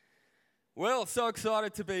Well, so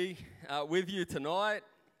excited to be with you tonight.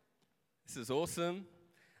 This is awesome.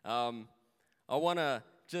 I want to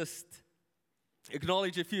just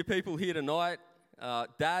acknowledge a few people here tonight.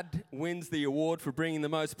 Dad wins the award for bringing the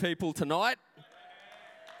most people tonight.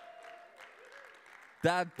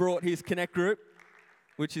 Dad brought his Connect group,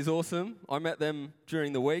 which is awesome. I met them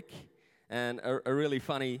during the week, and a really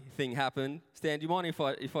funny thing happened. Stan, do you mind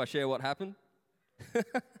if I share what happened?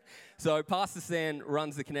 So Pastor Stan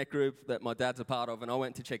runs the Connect group that my dad's a part of, and I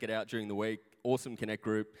went to check it out during the week. Awesome Connect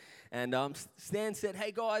group. And Stan said,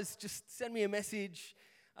 hey guys, just send me a message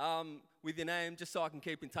with your name just so I can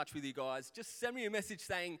keep in touch with you guys. Just send me a message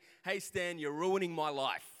saying, hey Stan, you're ruining my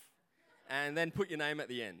life. And then put your name at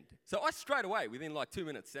the end. So I straight away, within like 2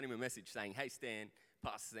 minutes, sent him a message saying, hey Stan,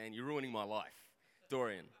 Pastor Stan, you're ruining my life.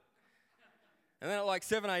 Dorian. And then at like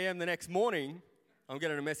 7 a.m. the next morning, I'm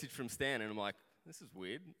getting a message from Stan, and I'm like, this is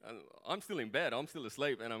weird. I'm still in bed, I'm still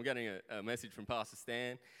asleep, and I'm getting a message from Pastor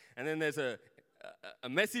Stan. And then there's a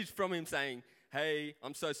message from him saying, hey,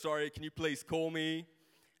 I'm so sorry, can you please call me?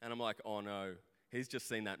 And I'm like, oh no, he's just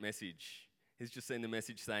seen that message. He's just seen the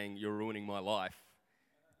message saying, you're ruining my life.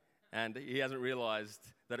 And he hasn't realized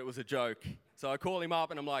that it was a joke. So I call him up,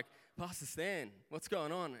 and I'm like, Pastor Stan, what's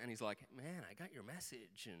going on? And he's like, man, I got your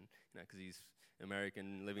message. And, because he's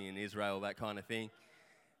American, living in Israel, that kind of thing.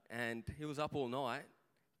 And he was up all night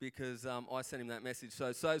because I sent him that message.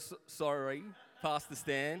 So sorry, Pastor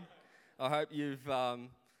Stan. I hope you've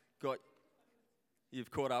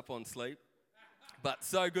caught up on sleep. But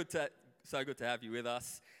so good to have you with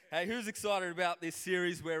us. Hey, who's excited about this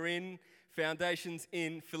series we're in? Foundations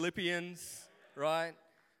in Philippians, right?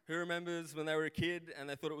 Who remembers when they were a kid and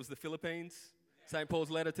they thought it was the Philippines? St. Paul's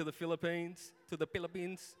letter to the Philippines?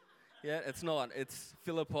 Yeah, it's not. It's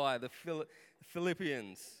Philippi, the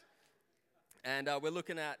Philippians. And we're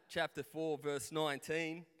looking at chapter 4, verse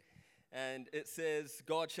 19. And it says,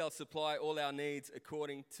 God shall supply all our needs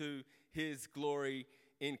according to his glory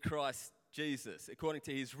in Christ Jesus. According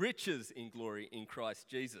to his riches in glory in Christ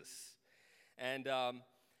Jesus. And I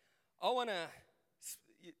want to,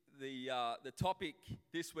 the topic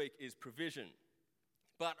this week is provision.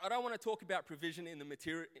 But I don't want to talk about provision in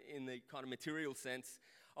the kind of material sense.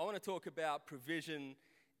 I want to talk about provision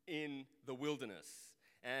in the wilderness.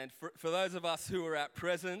 And for those of us who are at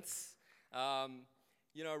Presence,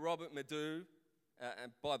 Robert Madu,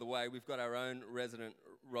 and by the way, we've got our own resident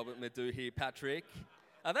Robert Madu here, Patrick.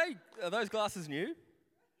 Are those glasses new?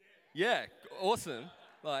 Yeah, awesome.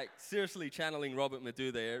 Like, seriously channeling Robert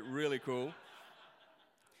Madu there, really cool.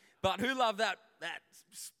 But who loved that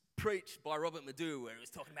preach by Robert Madu where he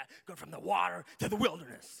was talking about go from the water to the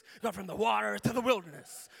wilderness, go from the water to the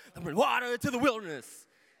wilderness, from the water to the wilderness.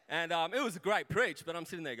 And it was a great preach, but I'm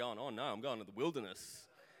sitting there going, oh no, I'm going to the wilderness,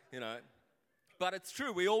 But it's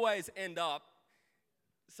true, we always end up,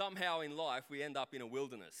 somehow in life, we end up in a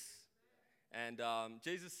wilderness. And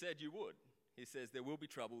Jesus said you would. He says there will be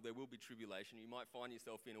trouble, there will be tribulation. You might find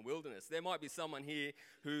yourself in a wilderness. There might be someone here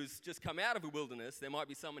who's just come out of a wilderness. There might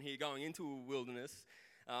be someone here going into a wilderness.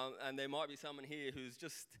 And there might be someone here who's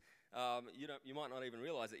just, you might not even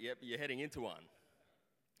realize it yet, but you're heading into one.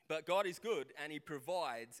 But God is good, and he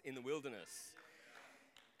provides in the wilderness.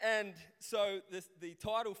 And so the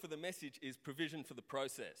title for the message is Provision for the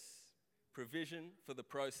Process. Provision for the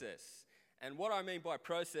process. And what I mean by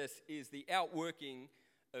process is the outworking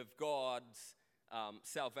of God's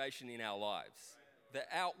salvation in our lives. The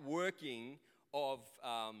outworking of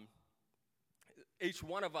each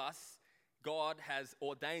one of us, God has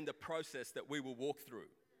ordained a process that we will walk through.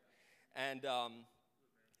 And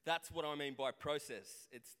that's what I mean by process.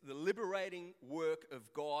 It's the liberating work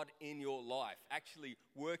of God in your life. Actually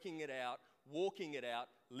working it out, walking it out,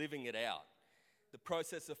 living it out. The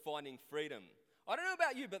process of finding freedom. I don't know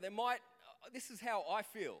about you, but this is how I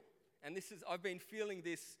feel. And I've been feeling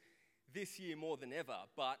this year more than ever.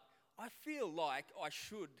 But I feel like I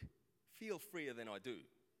should feel freer than I do.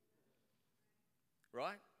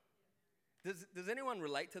 Right? Does anyone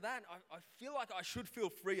relate to that? I feel like I should feel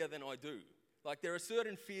freer than I do. Like there are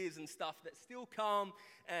certain fears and stuff that still come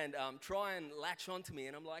and try and latch onto me.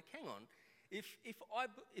 And I'm like, hang on. If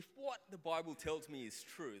what the Bible tells me is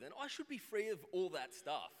true, then I should be free of all that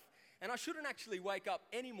stuff. And I shouldn't actually wake up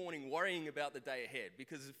any morning worrying about the day ahead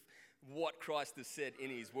because of what Christ has said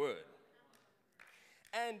in his word.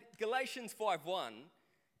 And Galatians 5:1,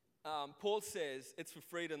 Paul says, it's for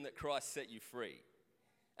freedom that Christ set you free.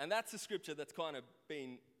 And that's a scripture that's kind of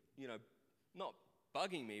been, not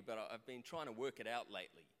bugging me, but I've been trying to work it out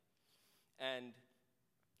lately. And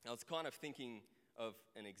I was kind of thinking of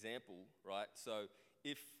an example, right? So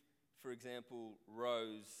if, for example,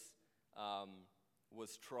 Rose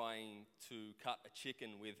was trying to cut a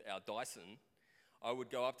chicken with our Dyson, I would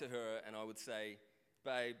go up to her and I would say,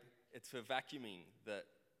 "Babe, it's for vacuuming that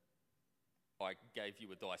I gave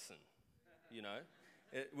you a Dyson." You know,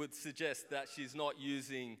 it would suggest that she's not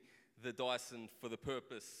using the Dyson for the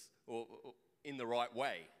purpose or in the right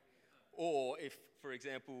way. Or if, for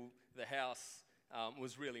example, the house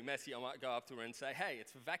was really messy, I might go up to her and say, "Hey,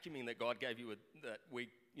 it's for vacuuming that God gave you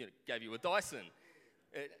gave you a Dyson."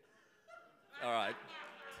 All right.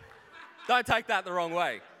 Don't take that the wrong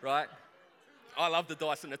way, right? I love the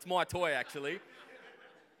Dyson. It's my toy, actually.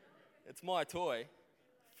 It's my toy.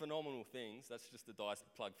 Phenomenal things. That's just a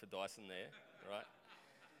plug for Dyson there, right?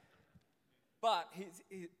 But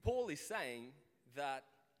Paul is saying that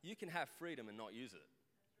you can have freedom and not use it.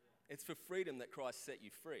 It's for freedom that Christ set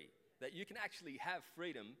you free. That you can actually have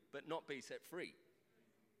freedom but not be set free.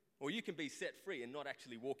 Or you can be set free and not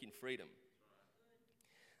actually walk in freedom.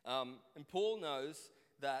 And Paul knows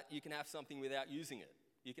that you can have something without using it.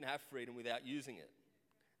 You can have freedom without using it.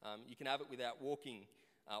 You can have it without walking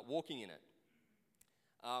in it.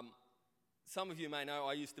 Some of you may know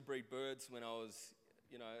I used to breed birds when I was,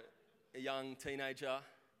 a young teenager.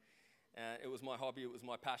 It was my hobby. It was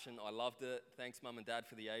my passion. I loved it. Thanks, Mum and Dad,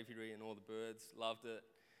 for the aviary and all the birds. Loved it.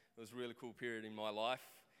 It was a really cool period in my life.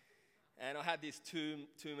 And I had this 2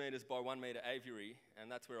 meters by 1 meter aviary,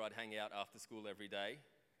 and that's where I'd hang out after school every day,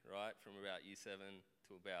 right, from about year 7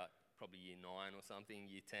 to about probably year 9 or something,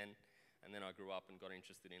 year 10. And then I grew up and got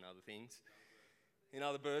interested in other things, in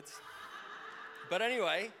other birds. But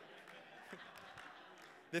anyway,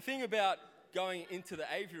 the thing about going into the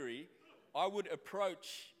aviary, I would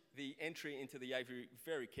approach the entry into the aviary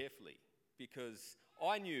very carefully, because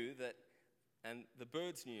I knew that, and the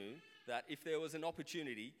birds knew, that if there was an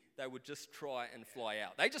opportunity, they would just try and fly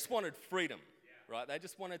out. They just wanted freedom, right? They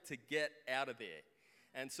just wanted to get out of there.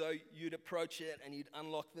 And so you'd approach it and you'd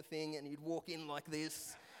unlock the thing and you'd walk in like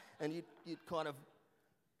this and you'd kind of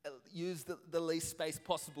use the least space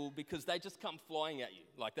possible, because they just come flying at you.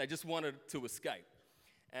 Like they just wanted to escape.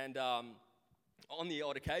 And on the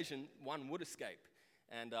odd occasion, one would escape.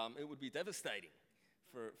 And it would be devastating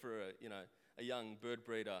for a young bird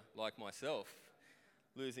breeder like myself,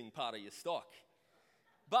 losing part of your stock.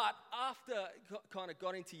 But after kind of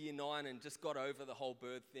got into year 9 and just got over the whole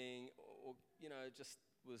bird thing, or just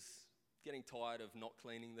was getting tired of not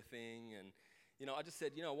cleaning the thing, and I just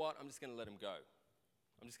said, you know what, I'm just going to let them go.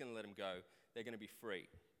 I'm just going to let them go. They're going to be free.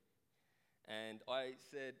 And I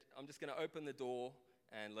said, I'm just going to open the door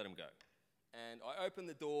and let them go. And I opened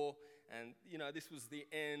the door, and this was the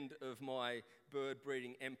end of my bird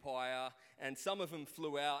breeding empire, and some of them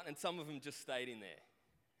flew out and some of them just stayed in there.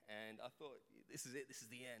 And I thought, this is it, this is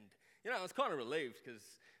the end. I was kind of relieved, because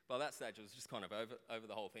by that stage it was just kind of over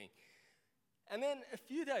the whole thing. And then a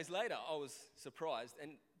few days later I was surprised,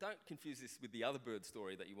 and don't confuse this with the other bird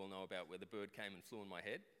story that you all know about, where the bird came and flew in my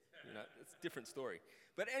head. It's a different story.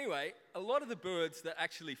 But anyway, a lot of the birds that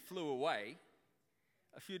actually flew away,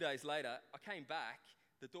 a few days later, I came back,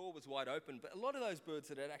 the door was wide open, but a lot of those birds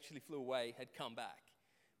that had actually flew away had come back.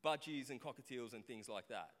 Budgies and cockatiels and things like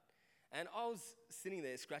that. And I was sitting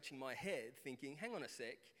there scratching my head thinking, hang on a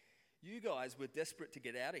sec, you guys were desperate to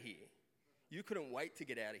get out of here. You couldn't wait to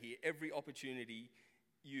get out of here. Every opportunity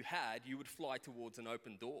you had, you would fly towards an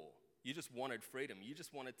open door. You just wanted freedom. You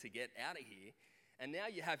just wanted to get out of here. And now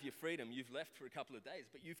you have your freedom. You've left for a couple of days,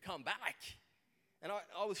 but you've come back. And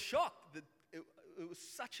I was shocked. That it was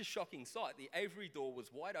such a shocking sight. The aviary door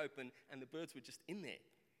was wide open and the birds were just in there.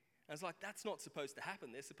 I was like, that's not supposed to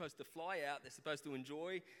happen. They're supposed to fly out. They're supposed to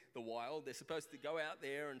enjoy the wild. They're supposed to go out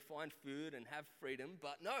there and find food and have freedom.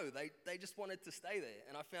 But no, they just wanted to stay there.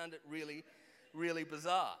 And I found it really, really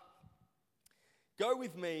bizarre. Go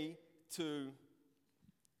with me to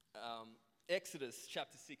Exodus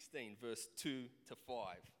chapter 16, verse 2 to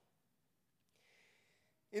 5.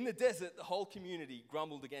 In the desert, the whole community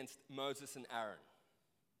grumbled against Moses and Aaron.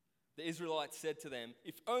 The Israelites said to them,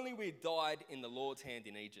 if only we had died in the Lord's hand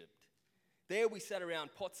in Egypt. There we sat around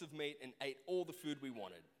pots of meat and ate all the food we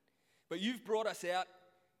wanted. But you've brought us out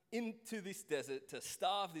into this desert to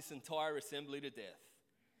starve this entire assembly to death.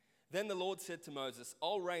 Then the Lord said to Moses,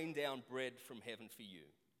 I'll rain down bread from heaven for you.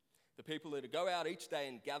 The people are to go out each day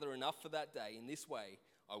and gather enough for that day. In this way,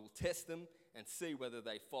 I will test them and see whether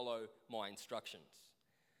they follow my instructions.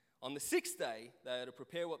 On the 6th day, they are to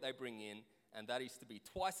prepare what they bring in, and that is to be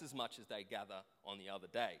twice as much as they gather on the other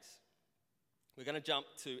days. We're going to jump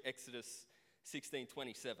to Exodus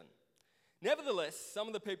 16:27. Nevertheless, some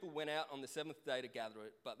of the people went out on the 7th day to gather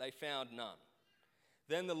it, but they found none.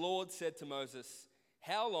 Then the Lord said to Moses,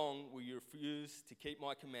 how long will you refuse to keep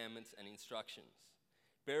my commandments and instructions?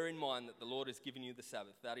 Bear in mind that the Lord has given you the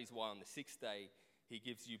Sabbath. That is why on the sixth day he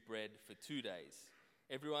gives you bread for 2 days.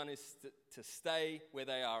 Everyone is to stay where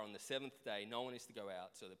they are on the seventh day. No one is to go out.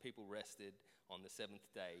 So the people rested on the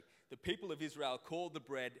seventh day. The people of Israel called the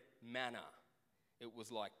bread manna. It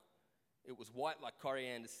was white like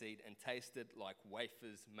coriander seed and tasted like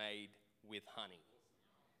wafers made with honey.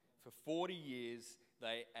 For 40 years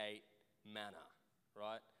they ate manna,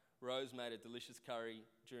 right? Rose made a delicious curry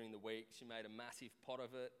during the week. She made a massive pot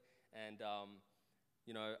of it. And,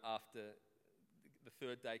 after the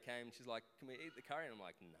third day came, she's like, can we eat the curry? And I'm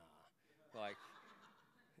like, nah. Like,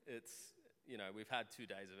 we've had 2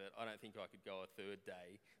 days of it. I don't think I could go a third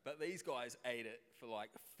day. But these guys ate it for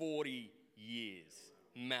like 40 years.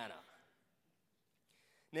 Manna.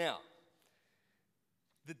 Now,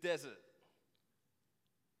 the desert.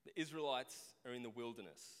 The Israelites are in the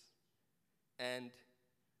wilderness. And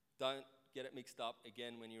don't get it mixed up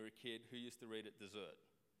again when you were a kid. Who used to read it dessert?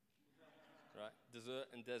 Right? Dessert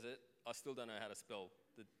and desert. I still don't know how to spell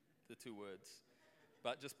the two words.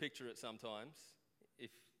 But just picture it sometimes.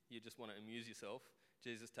 If you just want to amuse yourself,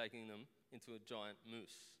 Jesus taking them into a giant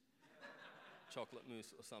mousse. Chocolate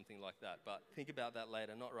mousse or something like that. But think about that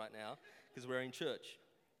later, not right now, because we're in church.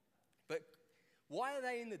 But why are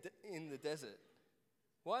they in the desert?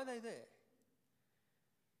 Why are they there?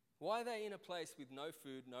 Why are they in a place with no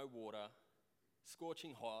food, no water,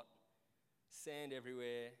 scorching hot, sand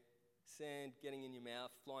everywhere, sand getting in your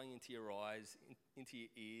mouth, flying into your eyes, into your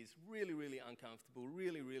ears, really, really uncomfortable,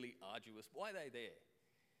 really, really arduous? Why are they there?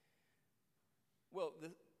 Well,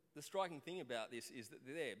 the striking thing about this is that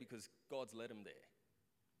they're there because God's led them there.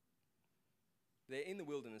 They're in the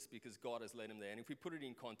wilderness because God has led them there. And if we put it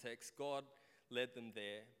in context, God led them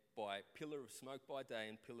there by pillar of smoke by day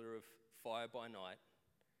and pillar of fire by night.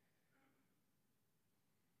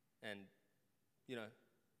 And,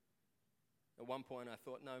 at one point I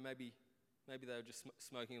thought, no, maybe they were just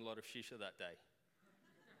smoking a lot of shisha that day.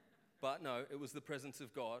 But no, it was the presence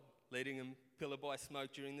of God leading them pillar by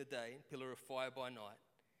smoke during the day, pillar of fire by night.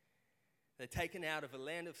 They're taken out of a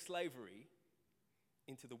land of slavery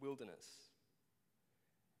into the wilderness.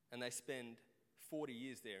 And they spend 40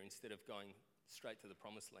 years there instead of going straight to the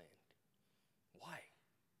promised land. Why?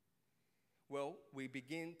 Well, we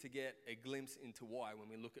begin to get a glimpse into why when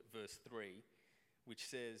we look at verse 3, which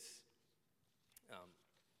says,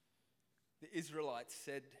 the Israelites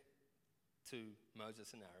said to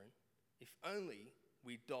Moses and Aaron, if only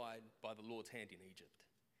we died by the Lord's hand in Egypt.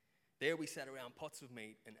 There we sat around pots of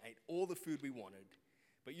meat and ate all the food we wanted,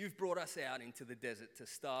 but you've brought us out into the desert to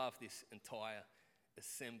starve this entire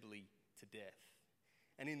assembly to death.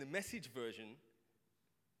 And in the Message version,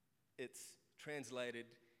 it's translated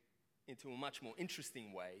into a much more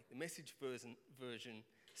interesting way. The Message version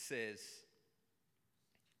says,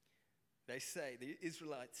 the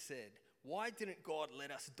Israelites said, why didn't God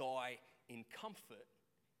let us die in comfort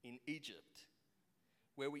in Egypt,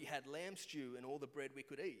 where we had lamb stew and all the bread we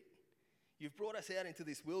could eat? You've brought us out into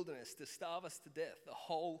this wilderness to starve us to death, the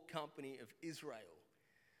whole company of Israel.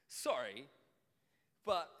 Sorry,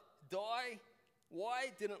 but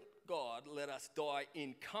why didn't God let us die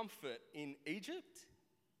in comfort in Egypt?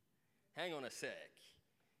 Hang on a sec.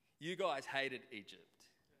 You guys hated Egypt.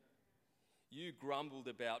 You grumbled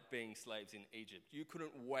about being slaves in Egypt. You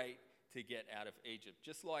couldn't wait to get out of Egypt.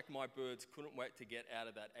 Just like my birds couldn't wait to get out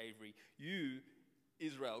of that aviary, you,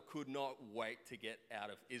 Israel, could not wait to get out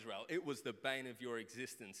of Israel. It was the bane of your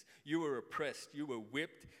existence. You were oppressed. You were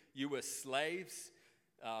whipped. You were slaves.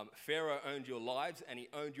 Pharaoh owned your lives and he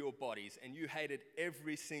owned your bodies, and you hated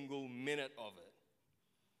every single minute of it.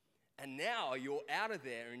 And now you're out of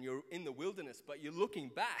there and you're in the wilderness, but you're looking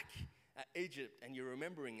back at Egypt and you're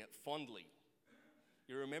remembering it fondly.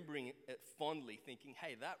 You're remembering it fondly, thinking,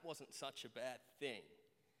 hey, that wasn't such a bad thing.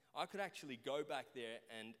 I could actually go back there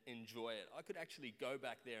and enjoy it. I could actually go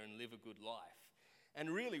back there and live a good life. And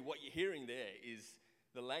really what you're hearing there is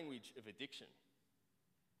the language of addiction.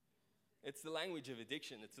 It's the language of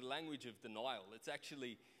addiction. It's the language of denial. It's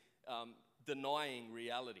actually denying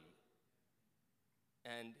reality.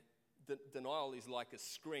 And denial is like a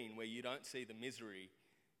screen where you don't see the misery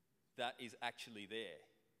that is actually there.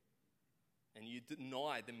 And you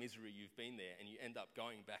deny the misery you've been there, and you end up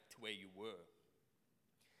going back to where you were.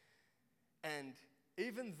 And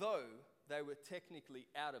even though they were technically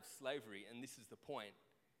out of slavery, and this is the point,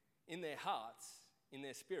 in their hearts, in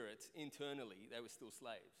their spirits, internally, they were still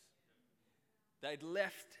slaves. They'd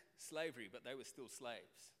left slavery, but they were still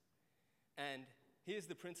slaves. And here's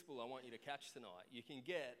the principle I want you to catch tonight. You can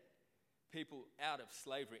get people out of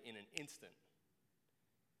slavery in an instant,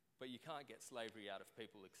 but you can't get slavery out of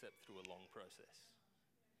people except through a long process.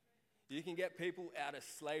 You can get people out of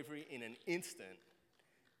slavery in an instant,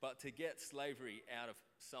 but to get slavery out of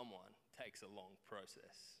someone takes a long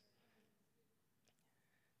process.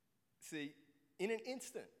 See, in an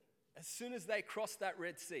instant, as soon as they crossed that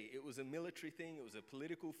Red Sea, it was a military thing, it was a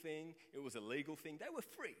political thing, it was a legal thing. They were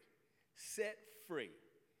free, set free.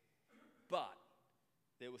 But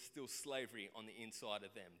there was still slavery on the inside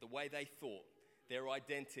of them. The way they thought, their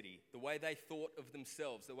identity, the way they thought of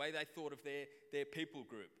themselves, the way they thought of their people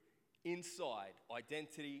group. Inside,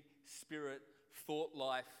 identity, spirit, thought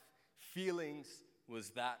life, feelings was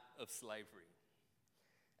that of slavery.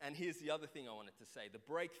 And here's the other thing I wanted to say. The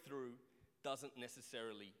breakthrough doesn't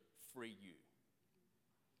necessarily free you.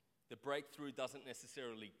 The breakthrough doesn't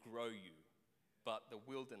necessarily grow you, but the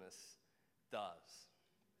wilderness does.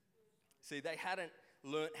 See, they hadn't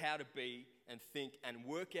learnt how to be and think and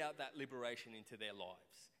work out that liberation into their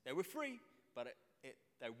lives. They were free, but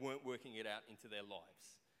they weren't working it out into their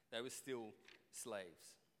lives. They were still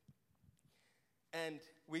slaves. And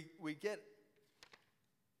we get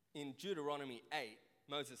in Deuteronomy 8,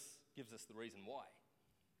 Moses gives us the reason why.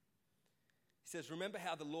 He says, remember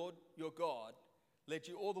how the Lord your God led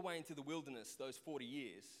you all the way into the wilderness those 40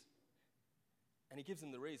 years. And he gives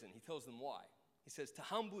them the reason. He tells them why. He says, to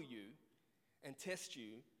humble you and test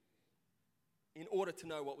you in order to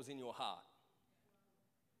know what was in your heart.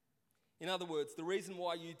 In other words, the reason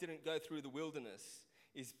why you didn't go through the wilderness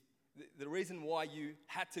is the reason why you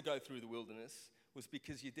had to go through the wilderness was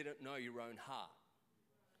because you didn't know your own heart.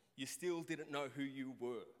 You still didn't know who you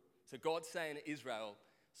were. So God's saying to Israel,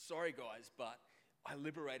 sorry guys, but I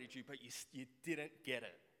liberated you, but you didn't get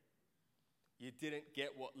it. You didn't get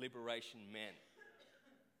what liberation meant.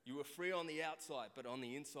 You were free on the outside, but on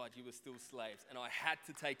the inside you were still slaves. And I had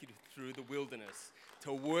to take you through the wilderness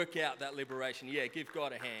to work out that liberation. Yeah, give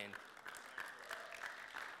God a hand.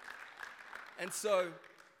 And so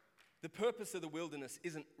the purpose of the wilderness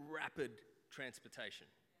isn't rapid transportation.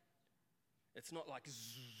 It's not like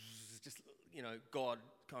just, God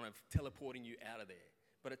kind of teleporting you out of there.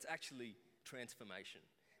 But it's actually transformation.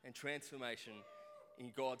 And transformation,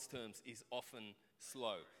 in God's terms, is often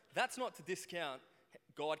slow. That's not to discount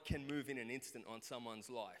God can move in an instant on someone's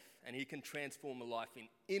life. And he can transform a life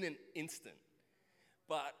in an instant.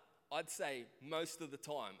 But I'd say most of the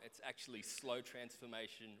time, it's actually slow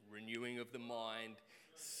transformation, renewing of the mind,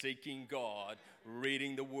 seeking God,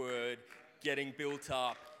 reading the Word, getting built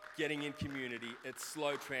up, getting in community. It's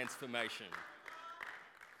slow transformation.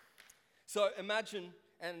 So imagine,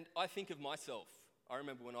 and I think of myself. I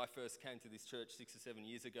remember when I first came to this church 6 or 7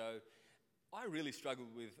 years ago, I really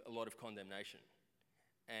struggled with a lot of condemnation.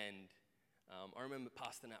 And I remember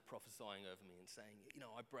Pastor Nat prophesying over me and saying,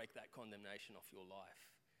 I break that condemnation off your life.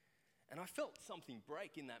 And I felt something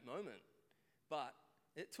break in that moment. But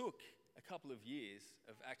it took a couple of years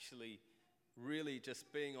of actually really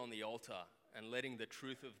just being on the altar and letting the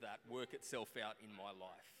truth of that work itself out in my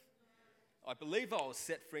life. I believe I was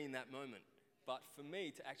set free in that moment. But for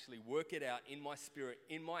me to actually work it out in my spirit,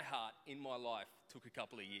 in my heart, in my life, took a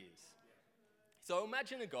couple of years. So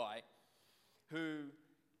imagine a guy who,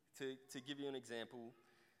 to give you an example,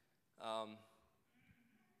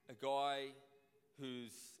 a guy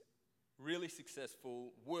who's really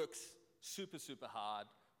successful, works super, super hard,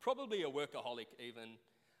 probably a workaholic even,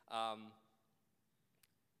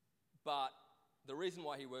 but the reason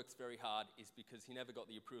why he works very hard is because he never got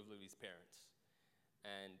the approval of his parents.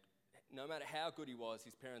 And no matter how good he was,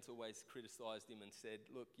 his parents always criticized him and said,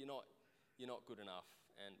 look, you're not good enough,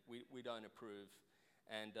 and we don't approve.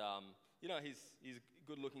 And, he's a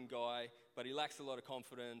good-looking guy, but he lacks a lot of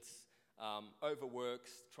confidence,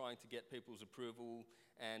 overworks, trying to get people's approval,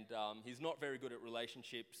 and he's not very good at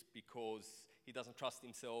relationships because he doesn't trust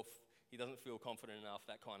himself, he doesn't feel confident enough,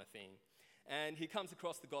 that kind of thing. And he comes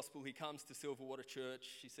across the gospel, he comes to Silverwater Church,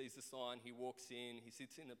 he sees the sign, he walks in, he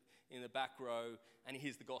sits in the back row, and he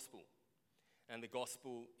hears the gospel. And the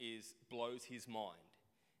gospel blows his mind.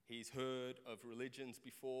 He's heard of religions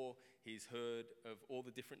before, he's heard of all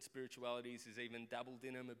the different spiritualities, he's even dabbled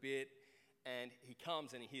in them a bit, and he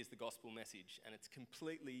comes and he hears the gospel message, and it's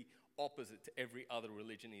completely opposite to every other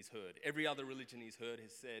religion he's heard. Every other religion he's heard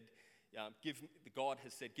has said, God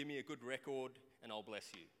has said, give me a good record and I'll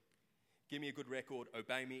bless you. Give me a good record,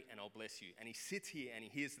 obey me, and I'll bless you. And he sits here and he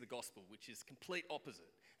hears the gospel, which is complete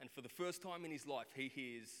opposite. And for the first time in his life, he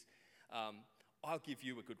hears, I'll give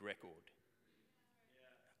you a good record.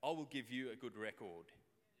 I will give you a good record.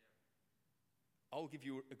 I will give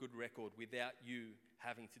you a good record without you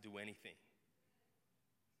having to do anything.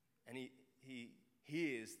 And he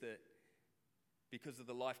hears that because of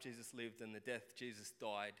the life Jesus lived and the death Jesus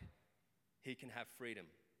died, he can have freedom.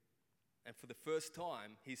 And for the first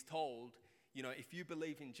time, he's told, if you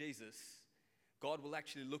believe in Jesus, God will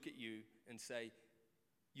actually look at you and say,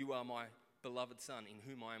 you are my beloved son in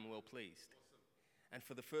whom I am well pleased. Awesome. And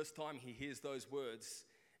for the first time, he hears those words,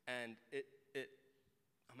 and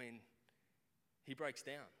he breaks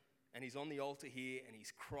down. And he's on the altar here, and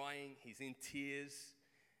he's crying, he's in tears,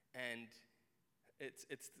 and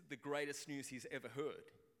it's the greatest news he's ever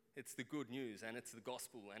heard. It's the good news, and it's the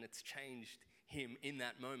gospel, and it's changed him in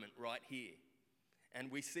that moment right here. And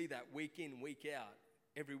we see that week in, week out,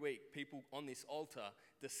 every week, people on this altar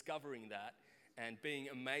discovering that and being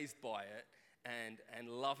amazed by it and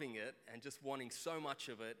loving it and just wanting so much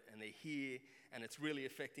of it, and they're here, and it's really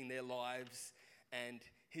affecting their lives. And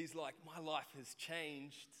he's like, my life has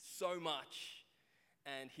changed so much.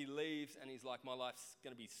 And he leaves, and he's like, my life's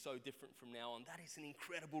going to be so different from now on. That is an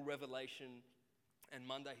incredible revelation. And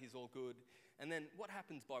Monday, he's all good. And then what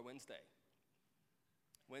happens by Wednesday?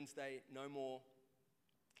 Wednesday, no more.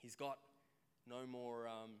 He's got no more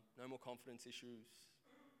confidence issues.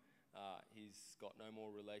 He's got no more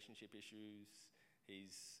relationship issues.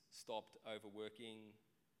 He's stopped overworking,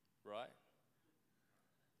 right?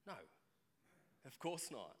 No, of course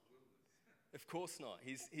not. Of course not.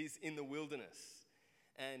 He's in the wilderness.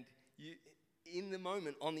 And in the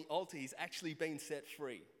moment on the altar, he's actually been set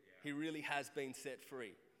free. He really has been set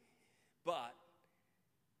free. But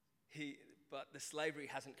the slavery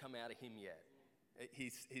hasn't come out of him yet.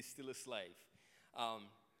 He's still a slave.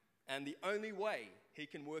 And the only way he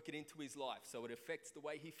can work it into his life so it affects the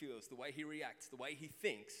way he feels, the way he reacts, the way he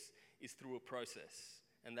thinks, is through a process.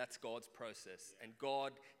 And that's God's process. And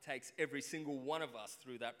God takes every single one of us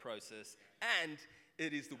through that process. And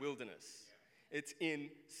it is the wilderness. It's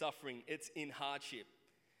in suffering. It's in hardship.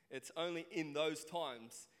 It's only in those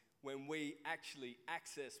times when we actually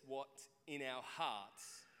access what's in our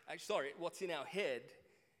hearts, what's in our head,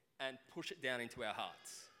 and push it down into our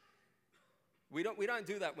hearts. We don't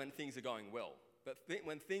do that when things are going well. But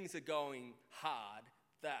when things are going hard,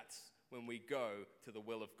 that's when we go to the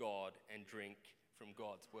well of God and drink from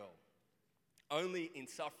God's well. Only in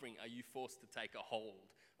suffering are you forced to take a hold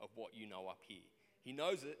of what you know up here. He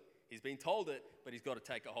knows it, he's been told it, but he's got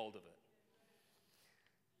to take a hold of it.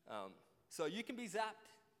 So you can be zapped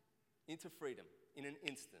into freedom in an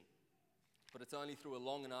instant, but it's only through a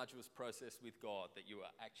long and arduous process with God that you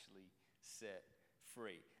are actually set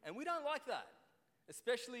free. And we don't like that,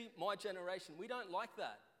 especially my generation. We don't like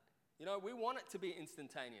that. We want it to be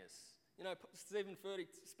instantaneous. Stephen Furtick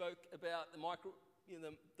spoke about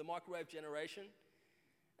the microwave generation,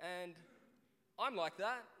 and I'm like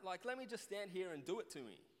that. Like, let me just stand here and do it to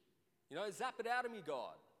me. Zap it out of me,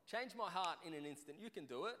 God. Change my heart in an instant. You can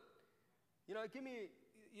do it. Give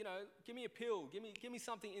me a pill. Give me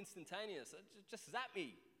something instantaneous. Just zap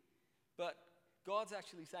me. But God's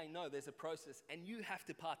actually saying, no, there's a process, and you have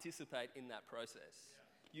to participate in that process.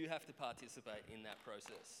 You have to participate in that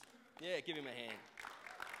process. Yeah, give him a hand.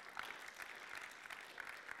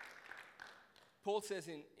 Paul says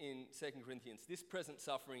in 2 Corinthians, this present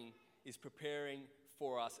suffering is preparing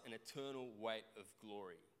for us an eternal weight of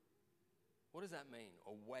glory. What does that mean,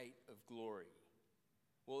 a weight of glory?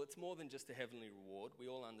 Well, it's more than just a heavenly reward. We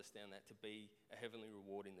all understand that to be a heavenly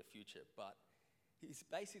reward in the future. But he's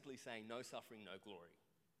basically saying no suffering, no glory.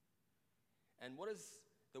 And what is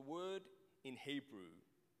the word in Hebrew,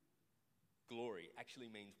 glory, actually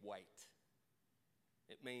means weight.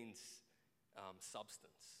 It means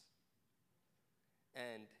substance.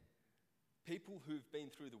 And people who've been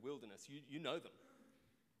through the wilderness, you know them.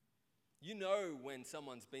 You know when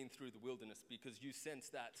someone's been through the wilderness because you sense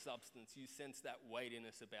that substance, you sense that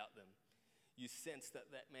weightiness about them. You sense that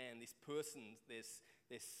man, this person, there's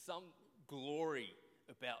some glory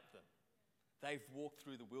about them. They've walked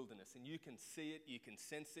through the wilderness, and you can see it, you can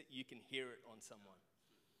sense it, you can hear it on someone.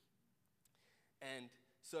 And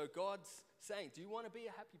so God's saying, do you want to be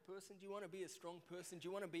a happy person? Do you want to be a strong person? Do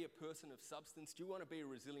you want to be a person of substance? Do you want to be a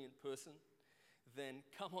resilient person? Then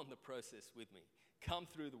come on the process with me. Come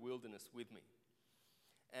through the wilderness with me.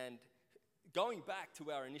 And going back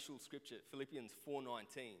to our initial scripture, Philippians 4:19,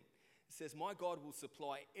 it says, my God will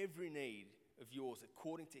supply every need of yours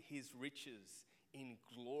according to his riches in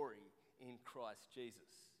glory in Christ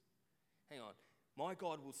Jesus. Hang on. My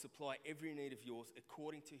God will supply every need of yours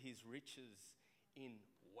according to his riches in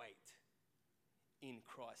weight in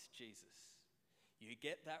Christ Jesus. You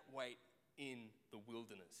get that weight in the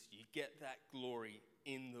wilderness. You get that glory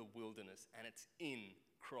in the wilderness, and it's in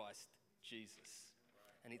Christ Jesus.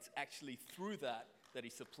 And it's actually through that he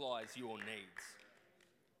supplies your needs.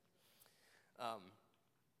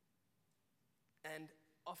 And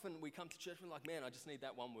often we come to church and we're like, man, I just need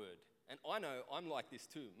that one word. And I know I'm like this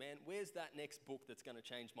too. Man, where's that next book that's going to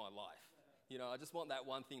change my life? I just want that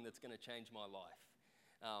one thing that's going to change my life.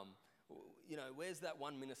 Where's that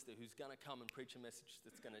one minister who's going to come and preach a message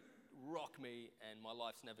that's going to rock me and my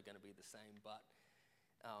life's never going to be the same? But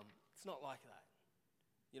it's not like that.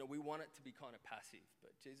 We want it to be kind of passive,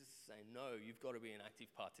 but Jesus is saying, no, you've got to be an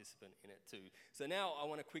active participant in it too. So now I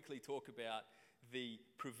want to quickly talk about the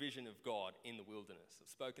provision of God in the wilderness. I've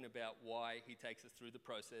spoken about why he takes us through the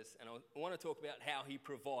process, and I want to talk about how he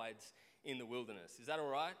provides in the wilderness. Is that all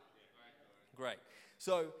right? Yeah. Great.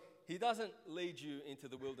 So he doesn't lead you into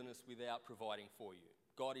the wilderness without providing for you.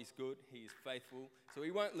 God is good, he is faithful, so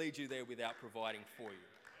he won't lead you there without providing for you.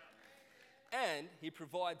 And he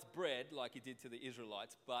provides bread like he did to the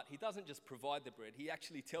Israelites, but he doesn't just provide the bread, he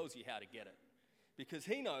actually tells you how to get it. Because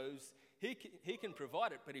he knows he can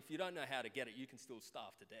provide it, but if you don't know how to get it, you can still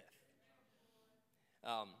starve to death.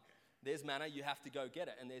 There's manna, you have to go get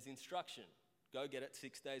it, and there's instruction. Go get it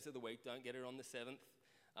 6 days of the week, don't get it on the 7th.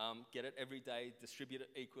 Get it every day, distribute it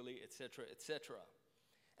equally, etc., etc.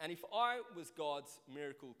 And if I was God's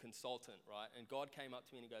miracle consultant, right, and God came up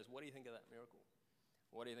to me and he goes, what do you think of that miracle?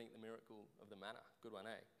 What do you think the miracle of the manna? Good one,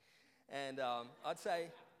 eh? And I'd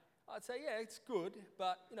say, yeah, it's good,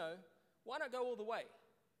 but, why not go all the way?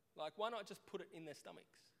 Like, why not just put it in their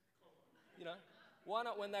stomachs? Why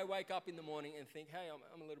not when they wake up in the morning and think, hey,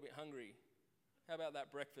 I'm a little bit hungry. How about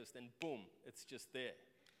that breakfast? And boom, it's just there.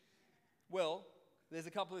 Well, there's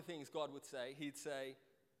a couple of things God would say. He'd say,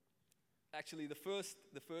 actually, the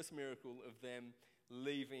first miracle of them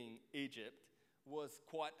leaving Egypt was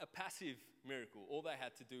quite a passive miracle. All they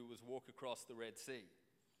had to do was walk across the Red Sea.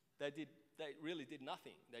 They really did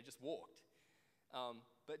nothing. They just walked.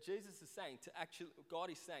 But Jesus is saying God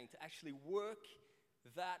is saying to actually work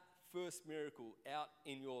that first miracle out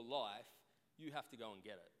in your life, you have to go and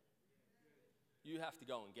get it. You have to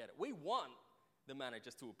go and get it. We want the manna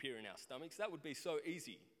just to appear in our stomachs. That would be so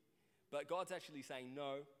easy. But God's actually saying,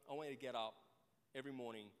 no, I want you to get up every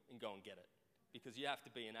morning and go and get it. Because you have to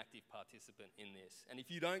be an active participant in this. And if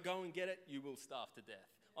you don't go and get it, you will starve to death.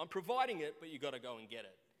 I'm providing it, but you've got to go and get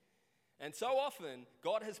it. And so often,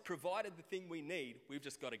 God has provided the thing we need, we've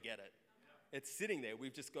just got to get it. It's sitting there,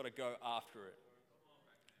 we've just got to go after it.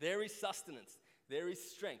 There is sustenance, there is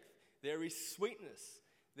strength, there is sweetness,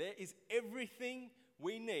 there is everything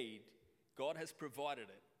we need. God has provided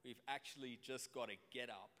it. We've actually just got to get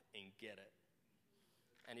up and get it.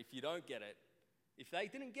 And if you don't get it, if they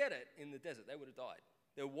didn't get it in the desert, they would have died.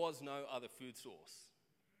 There was no other food source.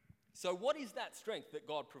 So what is that strength that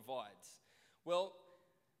God provides? Well,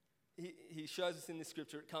 he shows us in the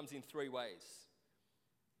scripture, it comes in 3 ways.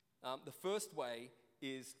 The first way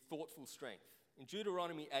is thoughtful strength. In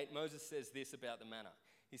Deuteronomy 8, Moses says this about the manna.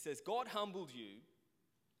 He says, God humbled you,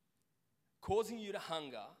 causing you to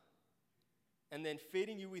hunger, and then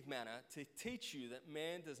feeding you with manna to teach you that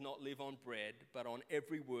man does not live on bread, but on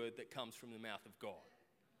every word that comes from the mouth of God.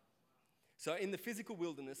 So in the physical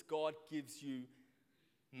wilderness, God gives you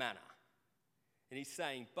manna. And he's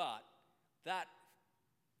saying, but that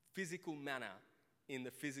physical manna in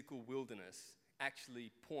the physical wilderness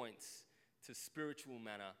actually points to spiritual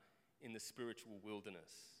manna in the spiritual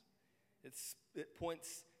wilderness. It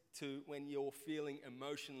points to when you're feeling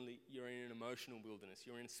emotionally, you're in an emotional wilderness,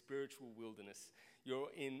 you're in a spiritual wilderness, you're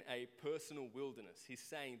in a personal wilderness. He's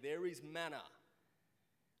saying there is manna.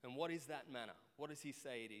 And what is that manna? What does he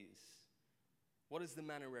say it is? What does the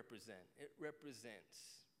manna represent? It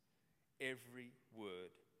represents every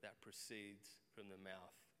word that proceeds from the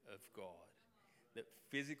mouth of God. That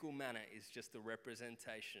physical manna is just a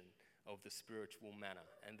representation of the spiritual manna,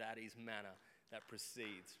 and that is manna that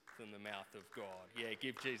proceeds from the mouth of God. Yeah,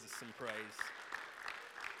 give Jesus some praise.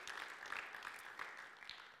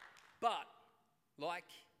 But, like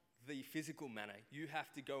the physical manna, you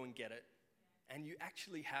have to go and get it, and you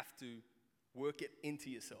actually have to work it into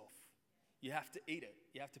yourself. You have to eat it.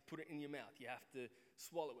 You have to put it in your mouth. You have to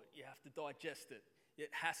swallow it. You have to digest it. It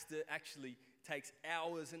has to actually takes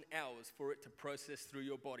hours and hours for it to process through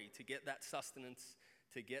your body, to get that sustenance,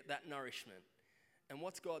 to get that nourishment. And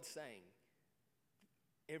what's God saying?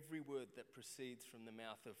 Every word that proceeds from the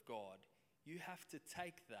mouth of God, you have to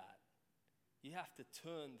take that. You have to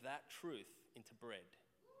turn that truth into bread.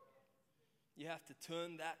 You have to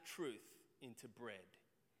turn that truth into bread.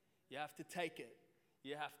 You have to take it.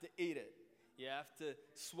 You have to eat it. You have to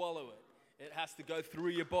swallow it. It has to go through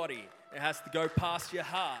your body. It has to go past your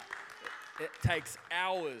heart. It takes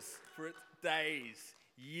hours, for it, days,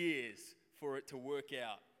 years for it to work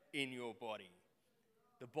out in your body.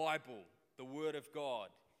 The Bible, the Word of God,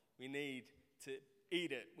 we need to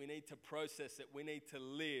eat it. We need to process it. We need to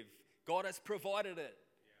live. God has provided it.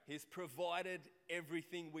 He's provided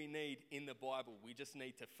everything we need in the Bible. We just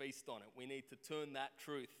need to feast on it. We need to turn that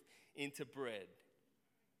truth into bread.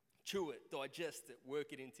 Chew it, digest it,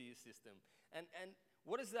 work it into your system. And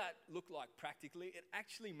what does that look like practically? It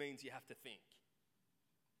actually means you have to think.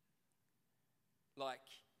 Like,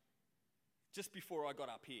 just before I got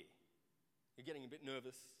up here, you're getting a bit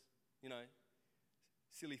nervous,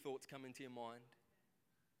 silly thoughts come into your mind.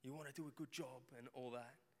 You want to do a good job and all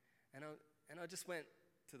that. And I just went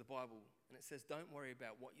to the Bible, and it says, don't worry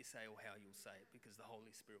about what you say or how you'll say it, because the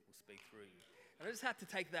Holy Spirit will speak through you. And I just had to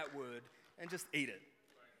take that word and just eat it.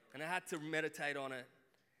 And I had to meditate on it,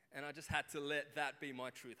 and I just had to let that be my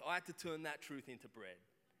truth. I had to turn that truth into bread.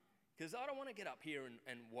 Because I don't want to get up here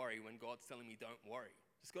and worry when God's telling me don't worry.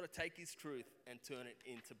 Just got to take his truth and turn it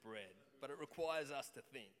into bread. But it requires us to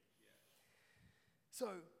think. So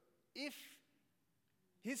if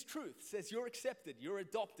his truth says you're accepted, you're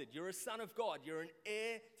adopted, you're a son of God, you're an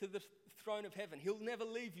heir to the throne of heaven, he'll never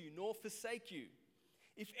leave you nor forsake you.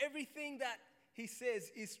 If everything that he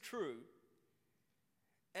says is true,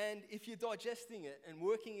 and if you're digesting it and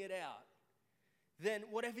working it out, then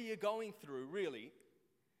whatever you're going through, really,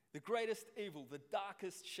 the greatest evil, the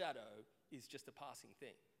darkest shadow, is just a passing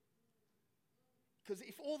thing. Because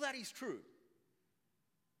if all that is true,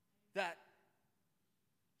 that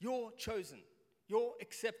you're chosen, you're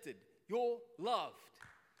accepted, you're loved,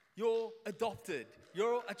 you're adopted,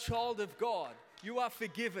 you're a child of God, you are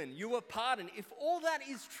forgiven, you are pardoned. If all that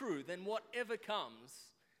is true, then whatever comes,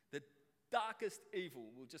 the darkest evil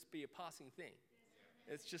will just be a passing thing.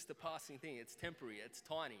 It's just a passing thing. It's temporary, it's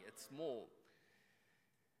tiny, it's small.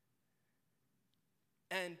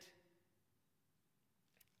 And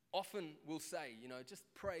often we'll say, just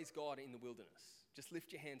praise God in the wilderness. Just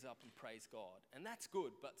lift your hands up and praise God. And that's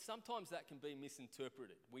good, but sometimes that can be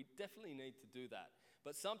misinterpreted. We definitely need to do that.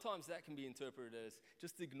 But sometimes that can be interpreted as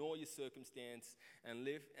just ignore your circumstance and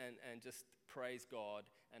live and just praise God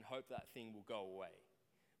and hope that thing will go away.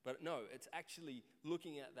 But no, it's actually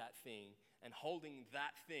looking at that thing and holding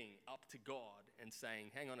that thing up to God and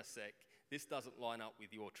saying, hang on a sec, this doesn't line up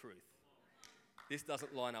with your truth. This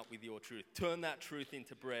doesn't line up with your truth. Turn that truth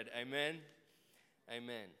into bread. Amen?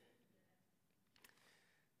 Amen.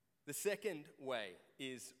 The second way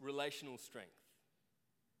is relational strength.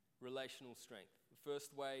 Relational strength. The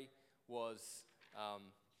first way was,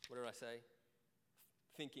 what did I say?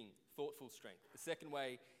 Thinking, thoughtful strength. The second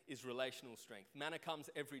way is relational strength. Manna comes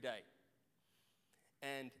every day.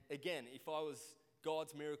 And again, if I was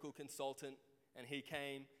God's miracle consultant and he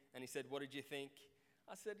came and he said, what did you think?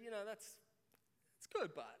 I said, it's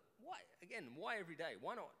good, but why every day?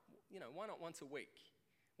 Why not once a week?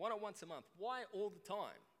 Why not once a month? Why all the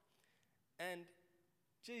time? And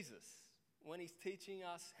Jesus, when he's teaching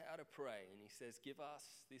us how to pray, and he says, give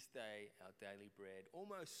us this day our daily bread,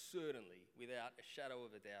 almost certainly, without a shadow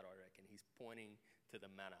of a doubt, I reckon, he's pointing to the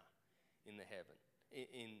manna in the heaven,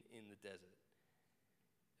 in the desert.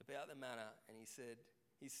 About the manna, and he's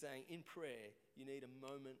saying, in prayer, you need a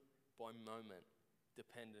moment by moment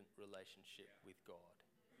dependent relationship with God.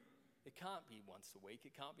 It can't be once a week,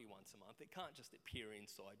 it can't be once a month, it can't just appear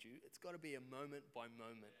inside you. It's got to be a moment by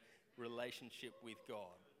moment relationship with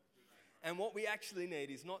God. And what we actually need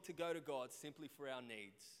is not to go to God simply for our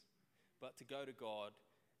needs, but to go to God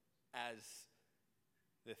as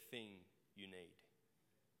the thing you need.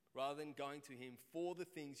 Rather than going to him for the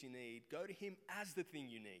things you need, go to him as the thing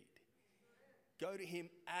you need. Go to him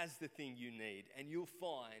as the thing you need, and you'll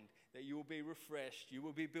find that you will be refreshed, you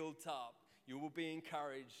will be built up, you will be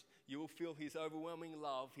encouraged, you will feel his overwhelming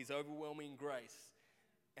love, his overwhelming grace,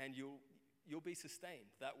 and you'll be sustained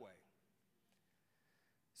that way.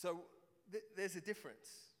 So there's a difference.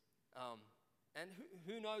 And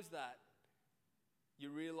who knows that? You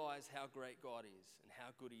realize how great God is and how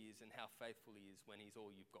good he is and how faithful he is when he's all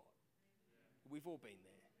you've got. We've all been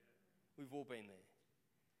there. We've all been there.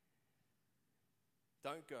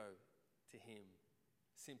 Don't go to him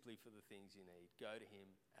simply for the things you need. Go to him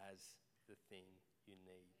as the thing you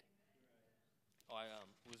need. I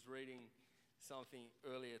was reading something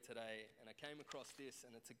earlier today, and I came across this,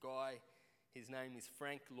 and it's a guy, his name is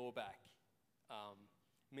Frank Laubach,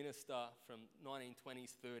 minister from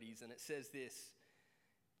 1920s, 30s, and it says this.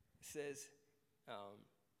 It says,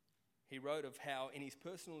 he wrote of how in his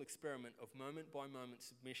personal experiment of moment-by-moment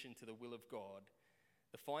submission to the will of God,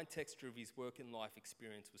 the fine texture of his work and life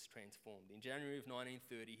experience was transformed. In January of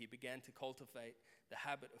 1930, he began to cultivate the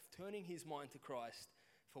habit of turning his mind to Christ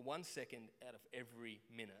for 1 second out of every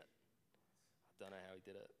minute. I don't know how he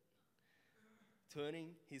did it.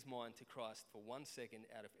 Turning his mind to Christ for 1 second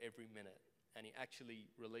out of every minute. And he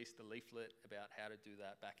actually released a leaflet about how to do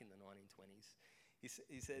that back in the 1920s.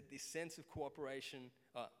 He said, this sense of cooperation,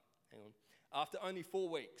 after only 4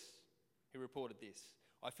 weeks, he reported this,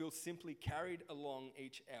 I feel simply carried along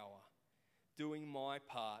each hour, doing my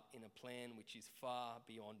part in a plan which is far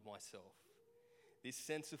beyond myself. This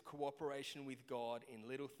sense of cooperation with God in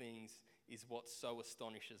little things is what so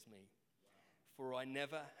astonishes me, for I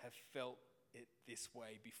never have felt it this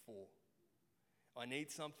way before. I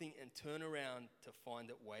need something and turn around to find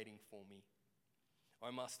it waiting for me.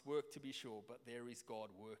 I must work to be sure, but there is God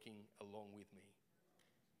working along with me.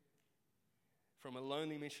 From a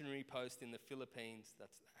lonely missionary post in the Philippines,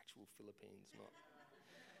 that's the actual Philippines, not.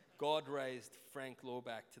 God raised Frank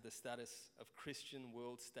Laubach to the status of Christian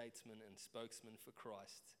world statesman and spokesman for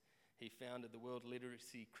Christ. He founded the World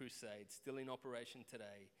Literacy Crusade, still in operation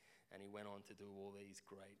today, and he went on to do all these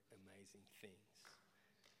great, amazing things.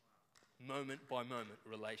 Moment by moment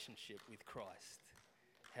relationship with Christ.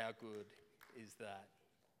 How good is that?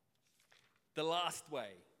 The last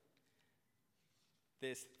way,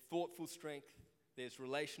 there's thoughtful strength, there's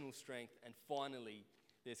relational strength, and finally,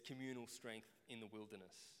 there's communal strength in the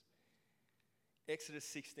wilderness. Exodus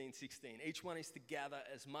 16:16. Each one is to gather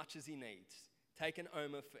as much as he needs. Take an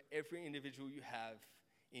omer for every individual you have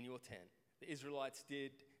in your tent. The Israelites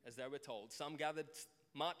did as they were told. Some gathered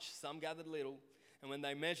much, some gathered little, and when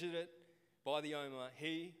they measured it by the omer,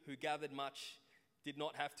 he who gathered much did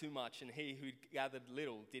not have too much, and he who gathered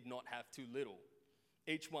little did not have too little.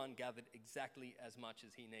 Each one gathered exactly as much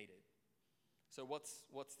as he needed. So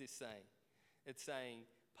what's this saying? It's saying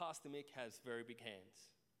Pastor Mick has very big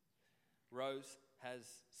hands. Rose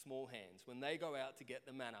has small hands. When they go out to get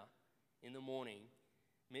the manna in the morning,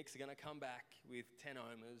 Mick's going to come back with 10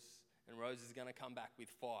 omers, and Rose is going to come back with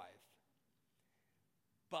 5.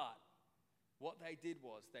 But what they did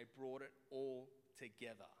was they brought it all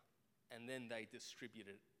together, and then they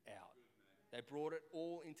distributed it out. They brought it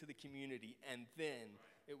all into the community, and then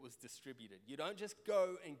it was distributed. You don't just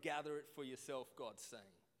go and gather it for yourself, God's saying.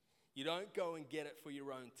 You don't go and get it for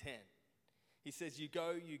your own tent. He says you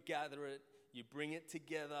go, you gather it, you bring it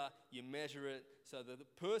together, you measure it, so that the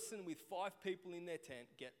person with 5 people in their tent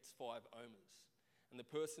gets 5 omers. And the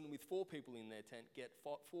person with 4 people in their tent get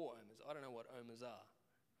 4 omers. I don't know what omers are.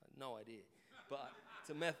 I have no idea. But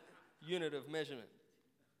it's a unit of measurement.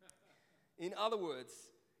 In other words,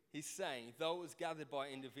 he's saying, though it was gathered by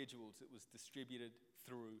individuals, it was distributed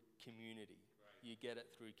through community. You get it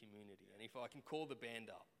through community. And if I can call the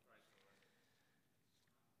band up,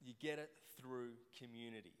 you get it through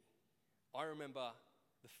community. I remember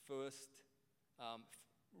the first,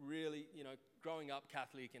 really, growing up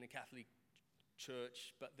Catholic in a Catholic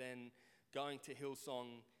church, but then going to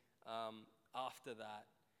Hillsong after that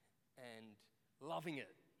and loving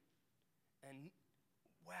it. And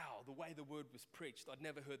wow, the way the word was preached, I'd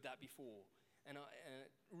never heard that before. And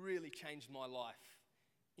it really changed my life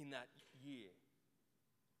in that year.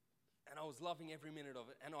 And I was loving every minute of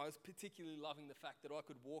it. And I was particularly loving the fact that I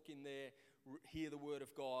could walk in there, hear the word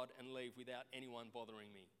of God, and leave without anyone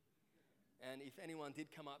bothering me. And if anyone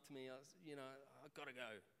did come up to me, I was, I've got to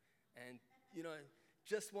go. And,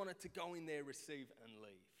 just wanted to go in there, receive, and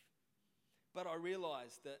leave. But I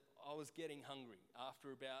realized that I was getting hungry.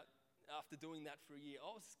 After doing that for a year,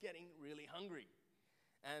 I was getting really hungry.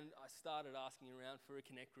 And I started asking around for a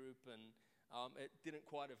connect group, and it didn't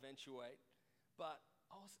quite eventuate. But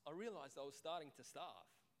I realized I was starting to starve.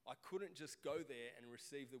 I couldn't just go there and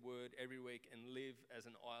receive the word every week and live as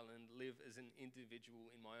an island, live as an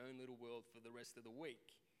individual in my own little world for the rest of the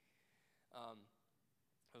week.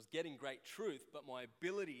 I was getting great truth, but my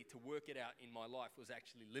ability to work it out in my life was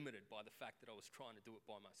actually limited by the fact that I was trying to do it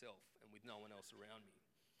by myself and with no one else around me.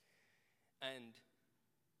 And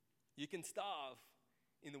you can starve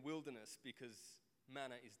in the wilderness because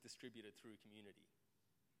manna is distributed through community.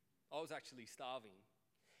 I was actually starving.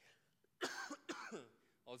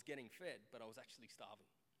 I was getting fed, but I was actually starving.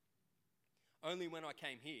 Only when I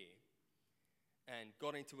came here and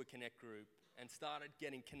got into a connect group and started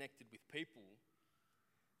getting connected with people,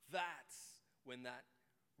 that's when that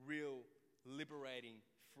real liberating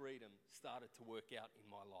freedom started to work out in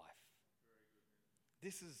my life.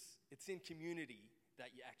 It's in community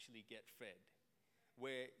that you actually get fed,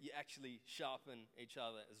 where you actually sharpen each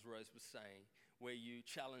other, as Rose was saying, where you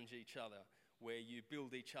challenge each other, where you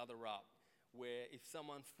build each other up, where if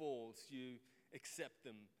someone falls, you accept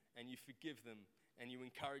them and you forgive them and you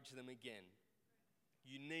encourage them again.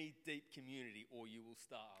 You need deep community or you will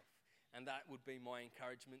starve. And that would be my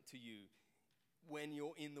encouragement to you. When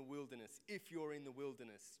you're in the wilderness, if you're in the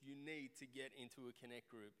wilderness, you need to get into a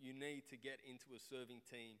connect group. You need to get into a serving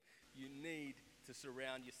team. You need to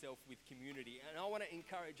surround yourself with community. And I want to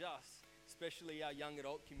encourage us, especially our young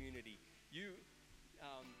adult community.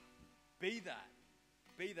 Be that.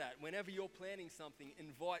 Be that. Whenever you're planning something,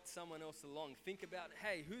 invite someone else along. Think about,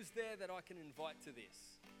 hey, who's there that I can invite to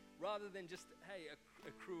this? Rather than just, hey,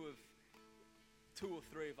 a crew of 2 or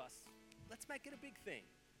 3 of us. Let's make it a big thing.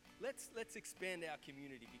 Let's expand our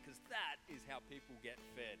community, because that is how people get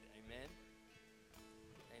fed. Amen?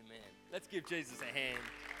 Amen. Let's give Jesus a hand.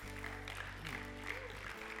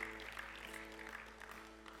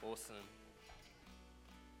 Awesome.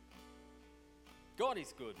 God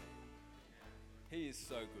is good. He is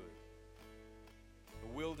so good.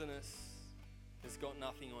 The wilderness has got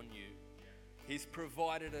nothing on you. He's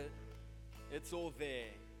provided it. It's all there.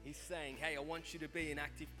 He's saying, hey, I want you to be an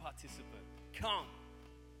active participant. Come.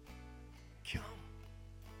 Come.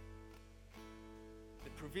 The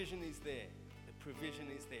provision is there. The provision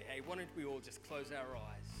is there. Hey, why don't we all just close our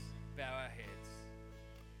eyes, bow our heads.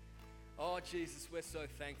 Oh, Jesus, we're so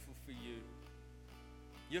thankful for you.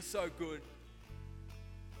 You're so good.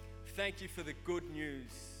 Thank you for the good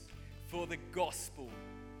news, for the gospel,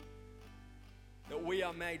 that we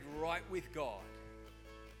are made right with God,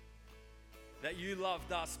 that you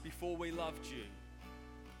loved us before we loved you.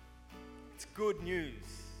 It's good news.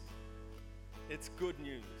 It's good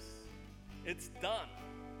news. It's done.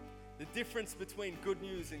 The difference between good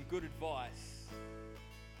news and good advice.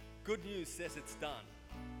 Good news says it's done.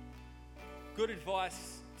 Good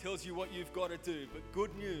advice tells you what you've got to do, but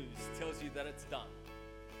good news tells you that it's done.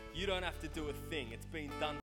 You don't have to do a thing. It's been done